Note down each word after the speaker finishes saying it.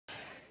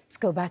Let's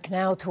go back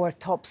now to our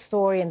top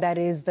story, and that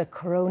is the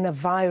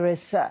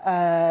coronavirus.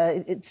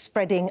 It's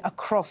spreading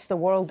across the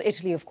world.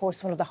 Italy, of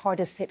course, one of the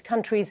hardest hit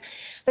countries.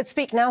 Let's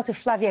speak now to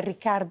Flavia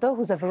Riccardo,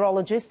 who's a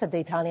virologist at the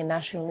Italian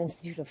National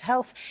Institute of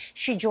Health.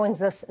 She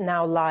joins us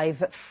now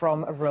live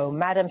from Rome.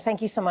 Madam,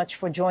 thank you so much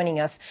for joining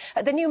us.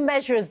 The new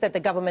measures that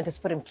the government has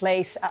put in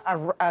place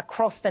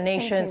across the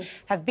nation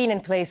have been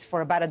in place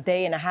for about a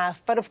day and a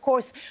half. But of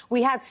course,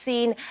 we had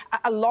seen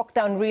a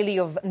lockdown really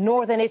of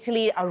northern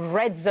Italy, a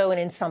red zone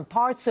in some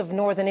parts of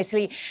northern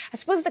Italy. I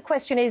suppose the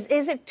question is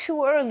it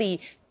too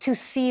early to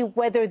see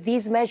whether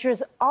these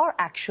measures are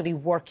actually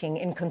working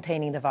in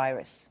containing the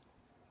virus?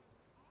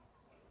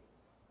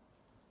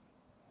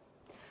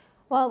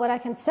 Well, what I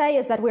can say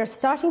is that we're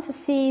starting to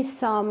see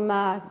some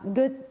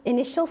good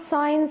initial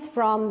signs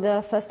from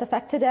the first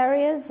affected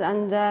areas,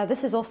 and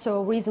this is also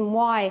a reason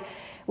why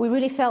we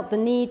really felt the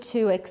need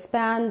to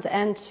expand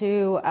and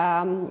to,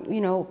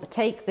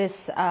 take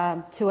this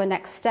to a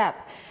next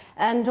step.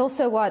 And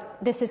also what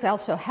this is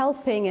also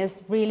helping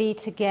is really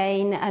to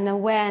gain an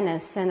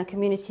awareness and a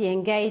community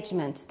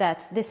engagement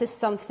that this is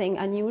something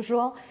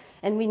unusual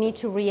and we need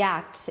to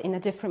react in a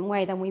different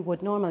way than we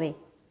would normally.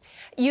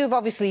 You've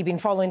obviously been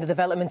following the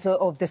developments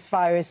of this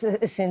virus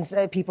since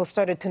people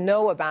started to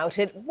know about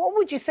it. What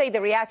would you say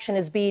the reaction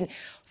has been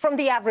from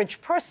the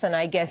average person,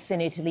 I guess, in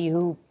Italy,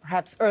 who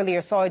perhaps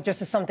earlier saw it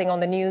just as something on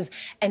the news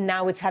and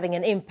now it's having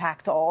an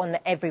impact on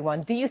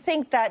everyone? Do you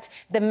think that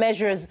the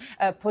measures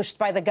pushed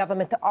by the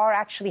government are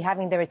actually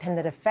having their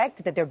intended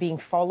effect, that they're being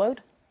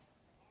followed?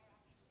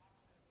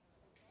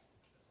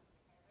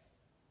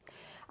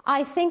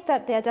 I think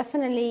that they're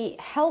definitely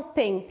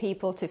helping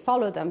people to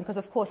follow them because,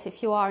 of course,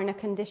 if you are in a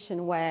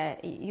condition where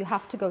you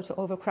have to go to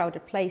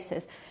overcrowded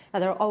places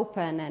that are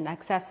open and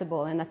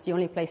accessible and that's the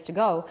only place to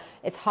go,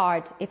 it's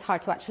hard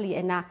to actually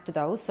enact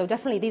those. So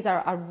definitely these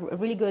are a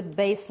really good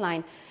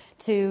baseline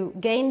to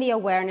gain the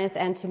awareness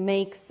and to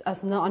make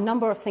a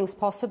number of things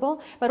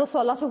possible. But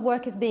also a lot of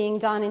work is being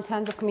done in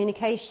terms of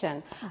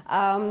communication.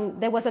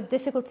 There was a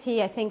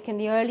difficulty, I think, in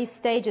the early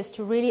stages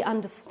to really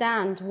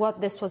understand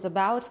what this was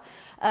about.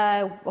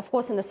 Of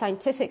course, in the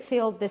scientific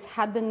field, this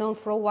had been known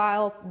for a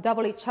while.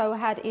 WHO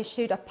had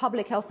issued a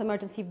public health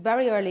emergency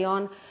very early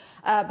on.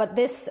 But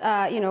this,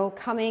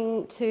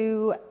 coming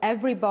to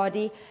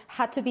everybody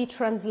had to be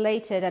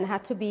translated and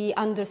had to be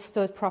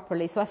understood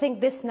properly. So I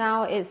think this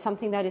now is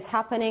something that is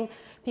happening.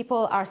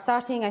 People are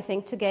starting, I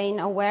think, to gain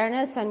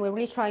awareness, and we're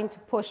really trying to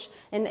push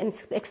and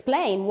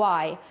explain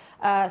why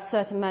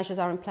certain measures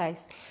are in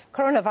place.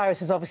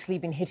 Coronavirus has obviously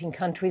been hitting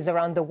countries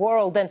around the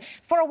world, and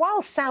for a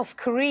while South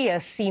Korea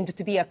seemed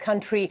to be a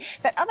country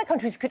that other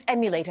countries could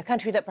emulate, a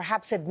country that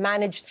perhaps had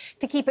managed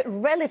to keep it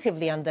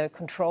relatively under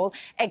control,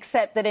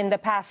 except that in the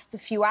past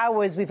few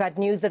hours we've had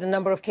news that a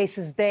number of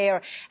cases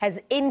there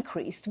has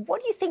increased.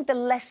 What do you think the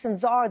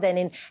lessons are then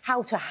in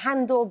how to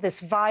handle this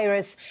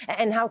virus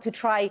and how to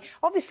try,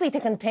 obviously, to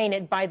contain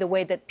it by the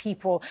way that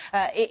people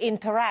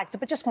interact,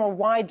 but just more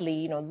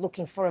widely,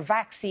 looking for a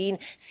vaccine,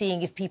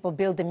 seeing if people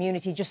build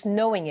immunity, just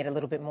knowing it a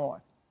little bit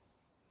more?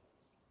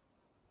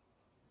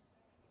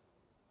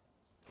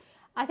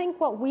 I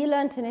think what we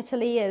learned in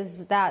Italy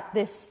is that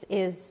this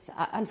is,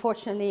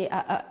 unfortunately,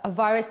 a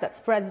virus that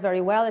spreads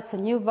very well. It's a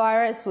new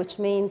virus, which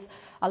means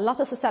a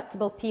lot of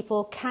susceptible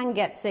people can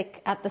get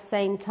sick at the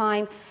same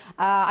time.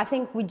 I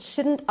think we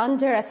shouldn't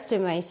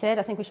underestimate it.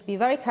 I think we should be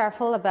very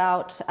careful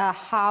about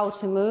how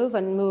to move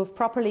and move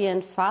properly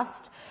and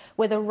fast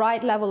with the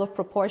right level of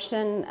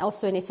proportion.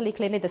 Also in Italy,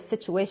 clearly the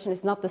situation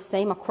is not the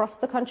same across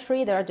the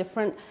country. There are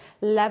different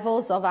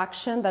levels of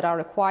action that are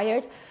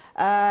required.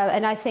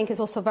 And I think it's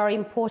also very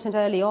important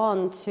early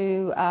on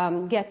to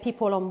get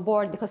people on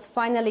board, because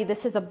finally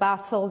this is a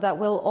battle that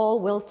we'll all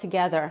will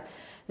together.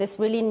 This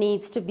really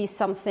needs to be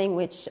something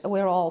which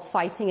we're all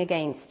fighting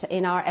against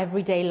in our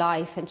everyday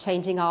life and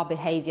changing our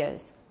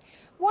behaviours.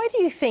 Why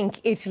do you think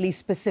Italy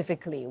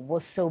specifically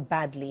was so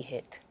badly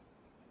hit?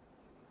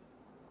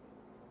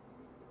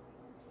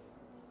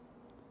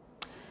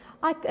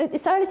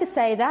 It's early to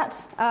say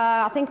that.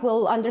 I think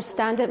we'll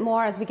understand it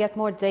more as we get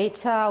more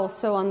data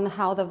also on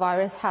how the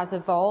virus has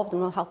evolved,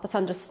 and will help us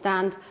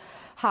understand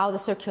how the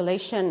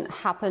circulation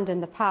happened in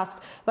the past.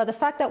 But the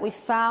fact that we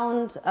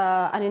found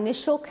an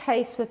initial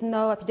case with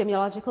no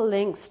epidemiological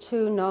links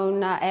to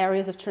known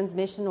areas of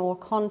transmission or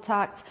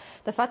contacts,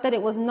 the fact that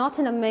it was not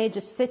in a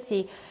major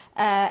city,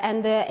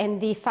 and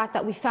the fact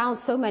that we found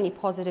so many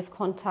positive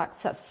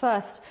contacts at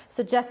first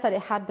suggests that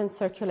it had been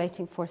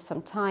circulating for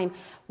some time.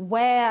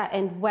 Where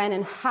and when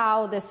and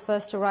how this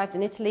first arrived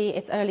in Italy,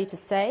 it's early to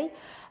say.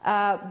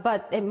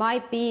 But it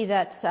might be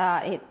that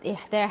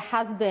there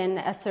has been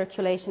a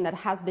circulation that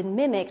has been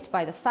mimicked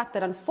by the fact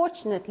that,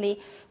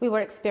 unfortunately, we were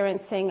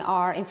experiencing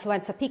our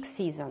influenza peak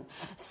season.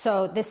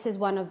 So this is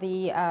one of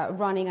the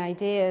running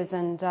ideas,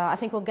 and I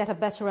think we'll get a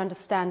better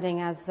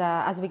understanding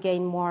as we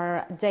gain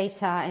more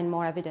data and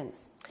more evidence.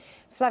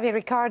 Flavia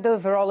Riccardo,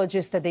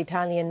 virologist at the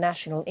Italian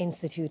National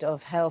Institute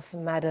of Health.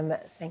 Madam,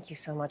 thank you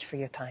so much for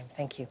your time.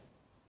 Thank you.